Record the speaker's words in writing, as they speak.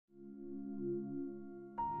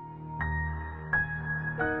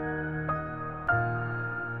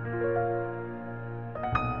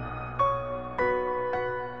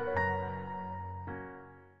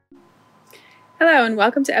Hello and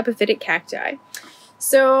welcome to Epiphytic Cacti.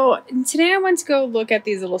 So today I want to go look at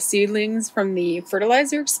these little seedlings from the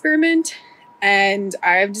fertilizer experiment, and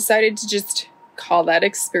I've decided to just call that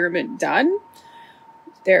experiment done.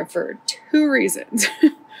 There for two reasons.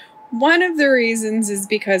 One of the reasons is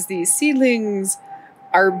because these seedlings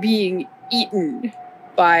are being eaten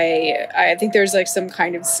by, I think there's like some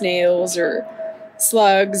kind of snails or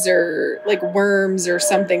slugs or like worms or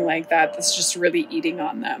something like that that's just really eating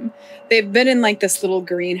on them. They've been in like this little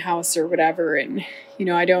greenhouse or whatever, and you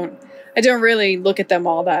know, I don't really look at them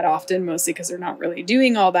all that often, mostly because they're not really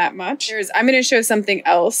doing all that much. I'm going to show something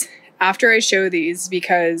else after I show these,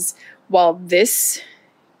 because while this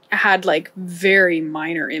had like very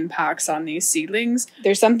minor impacts on these seedlings,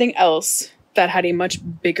 there's something else that had a much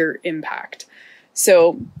bigger impact.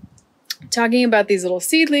 So talking about these little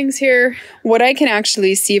seedlings here, what I can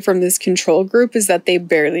actually see from this control group is that they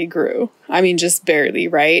barely grew. I mean, just barely,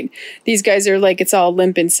 right? These guys are like, it's all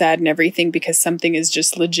limp and sad and everything because something is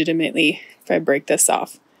just legitimately, if I break this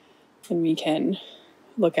off, then we can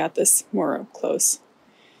look at this more up close.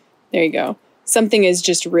 There you go. Something is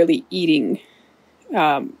just really eating,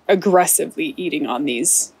 aggressively eating on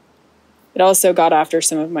these. It also got after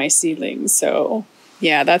some of my seedlings, so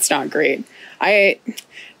yeah, that's not great.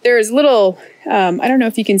 There's little, I don't know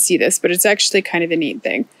if you can see this, but it's actually kind of a neat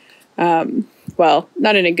thing. Well,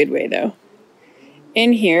 not in a good way though.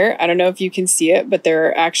 In here, I don't know if you can see it, but there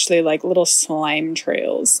are actually like little slime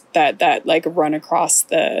trails that like run across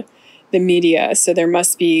the media. So there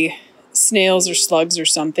must be snails or slugs or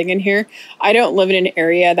something in here. I don't live in an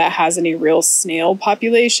area that has any real snail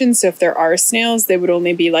population. So if there are snails, they would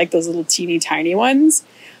only be like those little teeny tiny ones.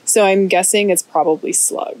 So I'm guessing it's probably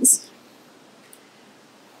slugs.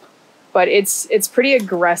 But it's pretty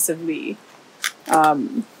aggressively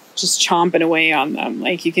just chomping away on them.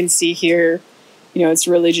 Like you can see here, you know, it's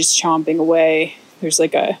really just chomping away. There's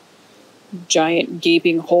like a giant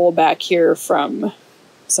gaping hole back here from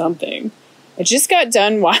something. I just got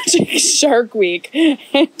done watching Shark Week,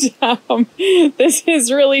 and this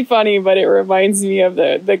is really funny, but it reminds me of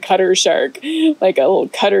the cutter shark. Like a little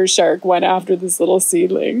cutter shark went after this little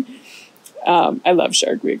seedling. I love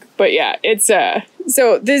Shark Week, but yeah, it's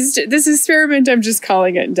so this experiment, I'm just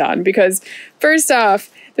calling it done because first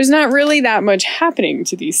off, there's not really that much happening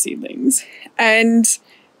to these seedlings, and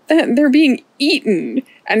they're being eaten,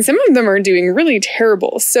 and some of them are doing really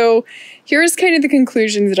terrible. So here's kind of the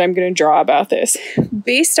conclusions that I'm going to draw about this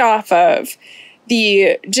based off of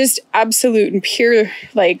the just absolute and pure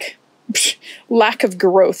like lack of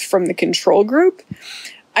growth from the control group.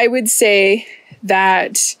 I would say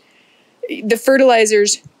that the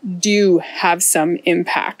fertilizers do have some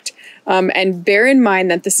impact. And bear in mind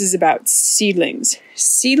that this is about seedlings.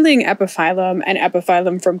 Seedling epiphyllum and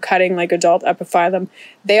epiphyllum from cutting like adult epiphyllum,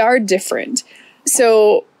 they are different.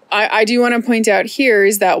 So I do want to point out here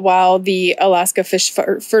is that while the Alaska fish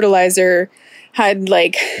fertilizer had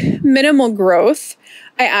like minimal growth,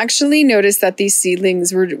 I actually noticed that these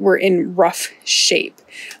seedlings were in rough shape.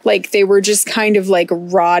 Like they were just kind of like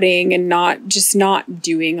rotting and not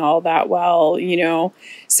doing all that well, you know?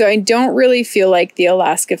 So I don't really feel like the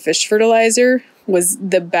Alaska fish fertilizer was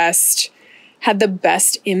had the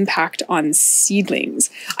best impact on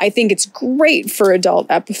seedlings. I think it's great for adult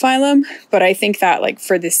epiphyllum, but I think that like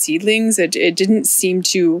for the seedlings, it didn't seem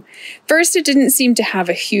to, first, it didn't seem to have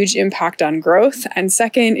a huge impact on growth. And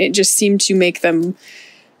second, it just seemed to make them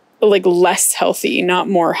like less healthy, not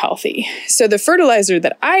more healthy. So the fertilizer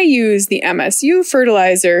that I use, the MSU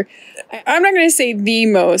fertilizer, I'm not going to say the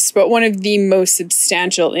most, but one of the most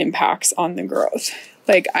substantial impacts on the growth.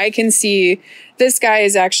 Like I can see this guy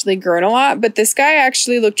has actually grown a lot, but this guy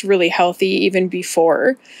actually looked really healthy even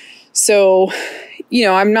before. So, you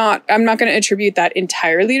know, I'm not going to attribute that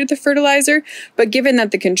entirely to the fertilizer, but given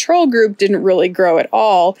that the control group didn't really grow at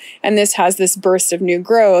all, and this has this burst of new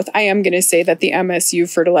growth, I am going to say that the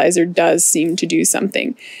MSU fertilizer does seem to do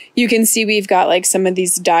something. You can see we've got like some of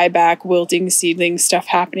these dieback wilting seedling stuff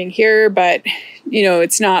happening here, but you know,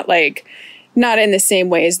 it's not in the same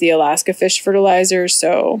way as the Alaska fish fertilizer.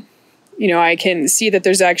 So, you know, I can see that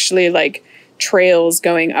there's actually like trails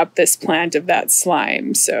going up this plant of that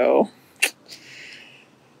slime. So,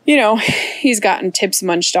 you know, he's gotten tips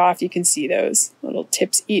munched off. You can see those little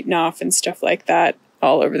tips eaten off and stuff like that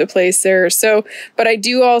all over the place there. So, but I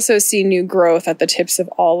do also see new growth at the tips of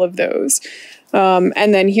all of those.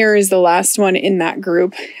 And then here is the last one in that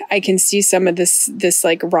group. I can see some of this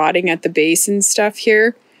like rotting at the base and stuff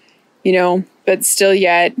here, you know, but still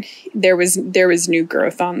yet there was new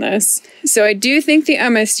growth on this. So I do think the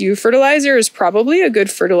MSU fertilizer is probably a good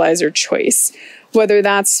fertilizer choice. whether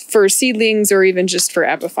that's for seedlings or even just for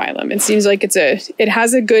epiphyllum. It seems like it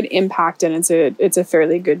has a good impact, and it's a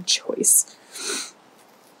fairly good choice.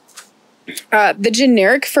 The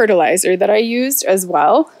generic fertilizer that I used as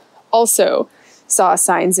well also saw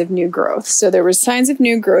signs of new growth. So there were signs of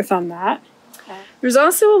new growth on that. Okay. There's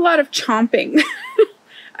also a lot of chomping.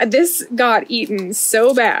 This got eaten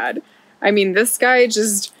so bad. I mean, this guy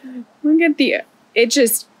just, it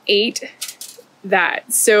just ate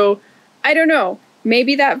that. So I don't know,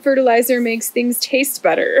 maybe that fertilizer makes things taste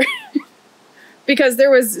better because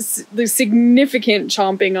there was significant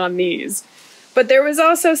chomping on these. But there was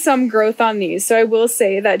also some growth on these. So I will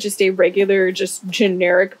say that just a regular, just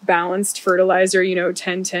generic balanced fertilizer,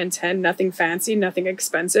 10, 10, 10, nothing fancy, nothing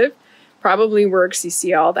expensive, probably works. You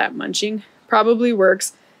see all that munching, probably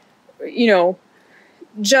works,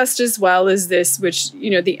 just as well as this, which,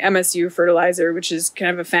 the MSU fertilizer, which is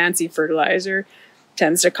kind of a fancy fertilizer,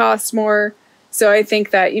 tends to cost more. So I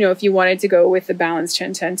think that, if you wanted to go with the balanced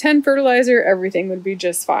 10, 10, 10 fertilizer, everything would be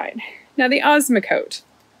just fine. Now the Osmocote.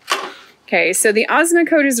 Okay, so the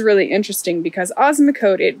Osmocote is really interesting because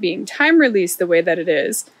Osmocote, it being time release the way that it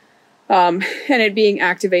is, and it being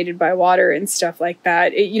activated by water and stuff like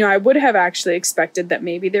that, I would have actually expected that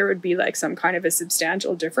maybe there would be like some kind of a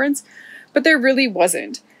substantial difference, but there really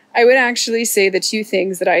wasn't. I would actually say the two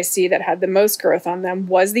things that I see that had the most growth on them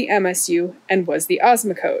was the MSU and was the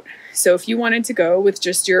Osmocote. So if you wanted to go with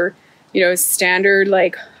just your, standard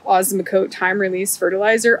like Osmocote time release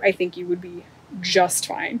fertilizer, I think you would be just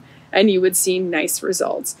fine and you would see nice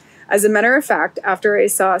results. As a matter of fact, after I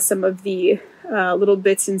saw some of the little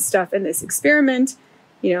bits and stuff in this experiment,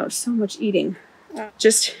 so much eating,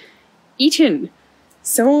 just eaten.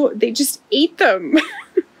 So they just ate them.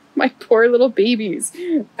 My poor little babies.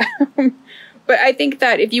 But I think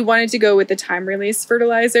that if you wanted to go with the time release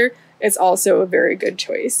fertilizer, it's also a very good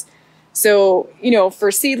choice. So,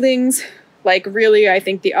 for seedlings, like really, I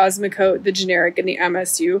think the Osmocote, the generic, and the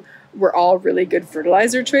MSU were all really good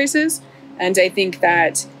fertilizer choices. And I think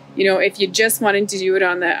that, if you just wanted to do it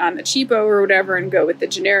on the cheapo or whatever and go with the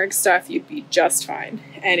generic stuff, you'd be just fine.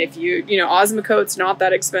 And if Osmocote's not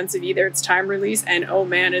that expensive either. It's time release, and oh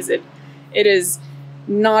man, it is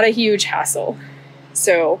not a huge hassle.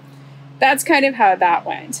 So that's kind of how that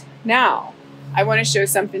went. Now, I want to show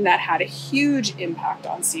something that had a huge impact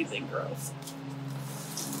on seedling growth.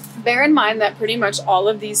 Bear in mind that pretty much all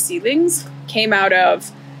of these seedlings came out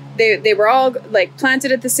of, they were all like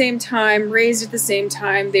planted at the same time, raised at the same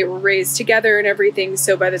time, they were raised together and everything.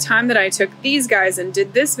 So by the time that I took these guys and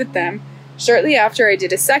did this with them, shortly after I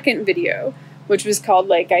did a second video, which was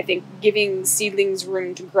called I think giving seedlings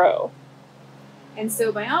room to grow. And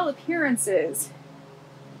so by all appearances,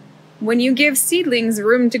 when you give seedlings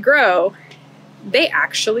room to grow, they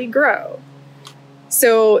actually grow.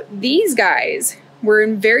 So these guys were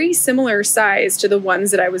in very similar size to the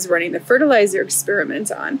ones that I was running the fertilizer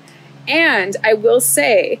experiment on. And I will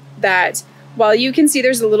say that while you can see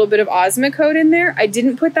there's a little bit of Osmocote in there, I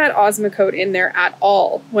didn't put that Osmocote in there at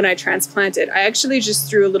all when I transplanted. I actually just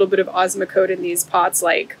threw a little bit of Osmocote in these pots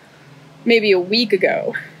maybe a week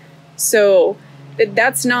ago. So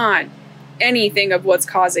that's not anything of what's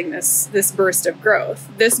causing this burst of growth.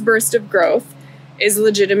 This burst of growth is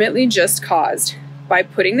legitimately just caused by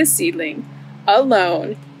putting the seedling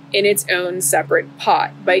alone in its own separate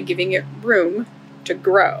pot, by giving it room to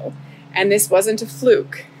grow. And this wasn't a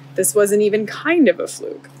fluke. This wasn't even kind of a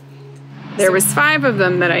fluke. There was 5 of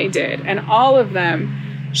them that I did, and all of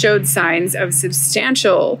them showed signs of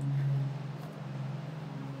substantial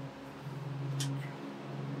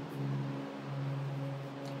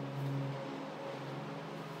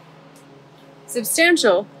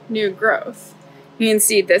new growth. You can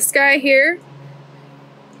see this guy here.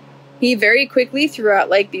 He very quickly threw out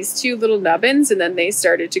these 2 little nubbins, and then they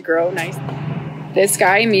started to grow nice. This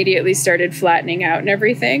guy immediately started flattening out and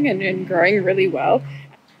everything and growing really well.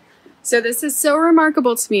 So this is so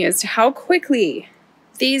remarkable to me as to how quickly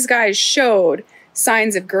these guys showed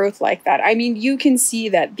signs of growth like that. I mean, you can see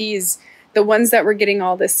that the ones that were getting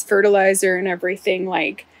all this fertilizer and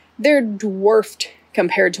everything, they're dwarfed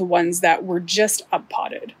compared to ones that were just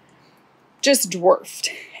up-potted. Just dwarfed.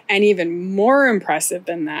 And even more impressive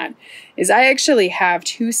than that is I actually have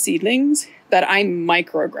 2 seedlings that I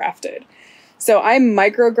micrografted. So I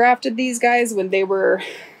micrografted these guys when they were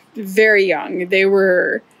very young. They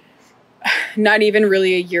were not even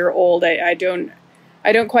really a year old. I don't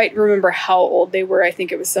quite remember how old they were. I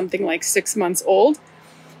think it was something like 6 months old.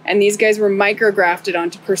 And these guys were micrografted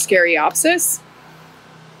onto Perscheriopsis.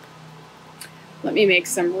 Let me make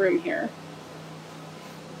some room here.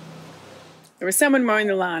 There was someone mowing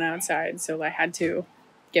the lawn outside, so I had to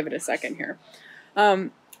give it a second here.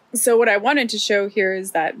 So what I wanted to show here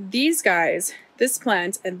is that these guys, this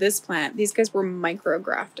plant and this plant, these guys were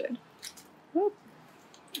micrografted. Oh,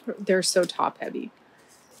 they're so top heavy.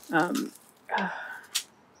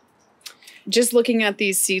 Just looking at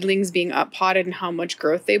these seedlings being up potted and how much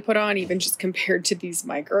growth they put on, even just compared to these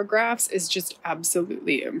micrografts, is just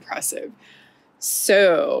absolutely impressive.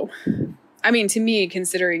 So, I mean, to me,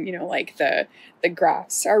 considering, you know, like the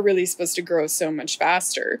grafts are really supposed to grow so much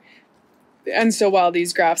faster. And so while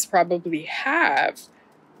these grafts probably have,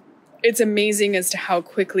 it's amazing as to how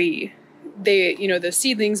quickly they, you know, the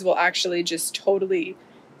seedlings will actually just totally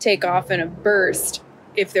take off in a burst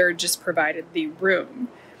if they're just provided the room.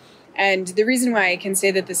 And the reason why I can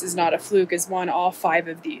say that this is not a fluke is, one, all 5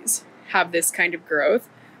 of these have this kind of growth.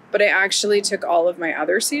 But I actually took all of my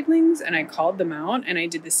other seedlings and I called them out and I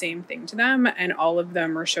did the same thing to them. And all of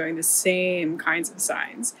them are showing the same kinds of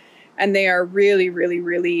signs. And they are really, really,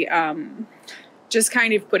 really just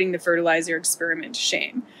kind of putting the fertilizer experiment to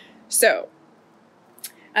shame. So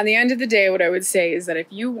at the end of the day, what I would say is that if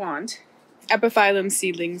you want epiphyllum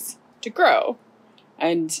seedlings to grow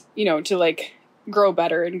and, you know, to like grow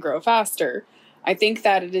better and grow faster, I think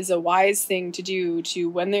that it is a wise thing to do to,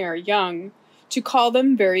 when they are young, to call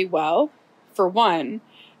them very well, for one,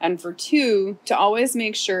 and for two, to always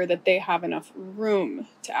make sure that they have enough room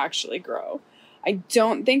to actually grow. I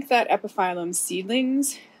don't think that epiphyllum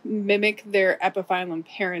seedlings mimic their epiphyllum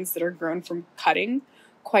parents that are grown from cutting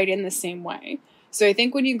quite in the same way. So I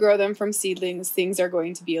think when you grow them from seedlings, things are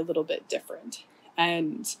going to be a little bit different.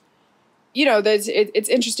 And, you know, it's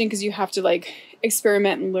interesting because you have to like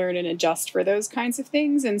experiment and learn and adjust for those kinds of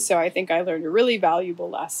things. And so I think I learned a really valuable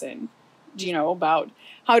lesson, you know, about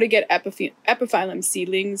how to get epiphyllum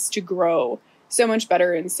seedlings to grow so much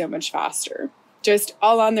better and so much faster, just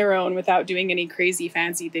all on their own without doing any crazy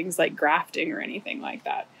fancy things like grafting or anything like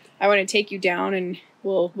that. I want to take you down and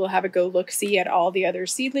we'll have a go look-see at all the other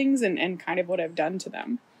seedlings and kind of what I've done to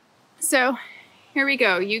them. So here we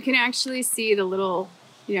go. You can actually see the little,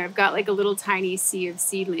 you know, I've got like a little tiny sea of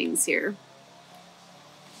seedlings here.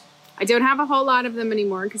 I don't have a whole lot of them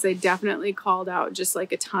anymore because I definitely called out just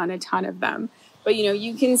like a ton of them. But, you know,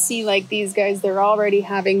 you can see like these guys, they're already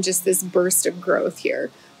having just this burst of growth here.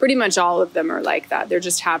 Pretty much all of them are like that. They're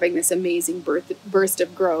just having this amazing burst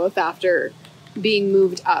of growth after being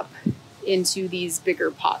moved up into these bigger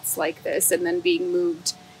pots like this and then being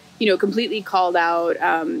moved, you know, completely called out,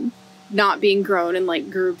 not being grown in like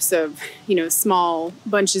groups of, you know, small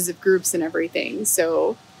bunches of groups and everything.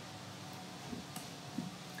 So,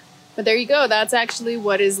 but there you go. That's actually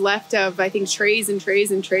what is left of, I think, trays and trays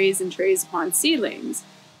and trays and trays upon seedlings.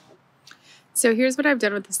 So here's what I've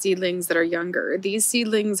done with the seedlings that are younger. These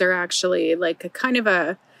seedlings are actually like a kind of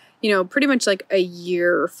a, you know, pretty much like a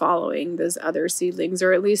year following those other seedlings,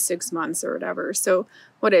 or at least 6 months or whatever. So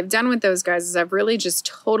what I've done with those guys is I've really just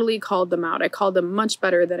totally called them out. I called them much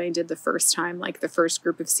better than I did the first time, like the first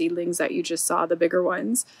group of seedlings that you just saw, the bigger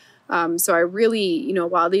ones. So I really, you know,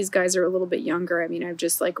 while these guys are a little bit younger, I mean, I've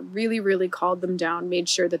just like really, really called them down, made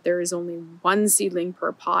sure that there is only 1 seedling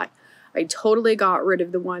per pot. I totally got rid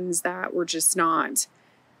of the ones that were just not,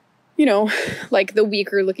 you know, like the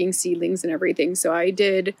weaker looking seedlings and everything. So I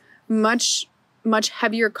did much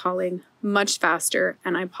heavier culling, much faster,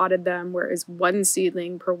 and I potted them, whereas 1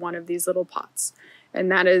 seedling per one of these little pots. And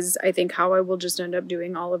that is, I think, how I will just end up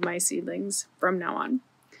doing all of my seedlings from now on.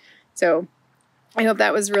 So I hope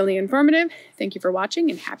that was really informative. Thank you for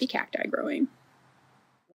watching and happy cacti growing.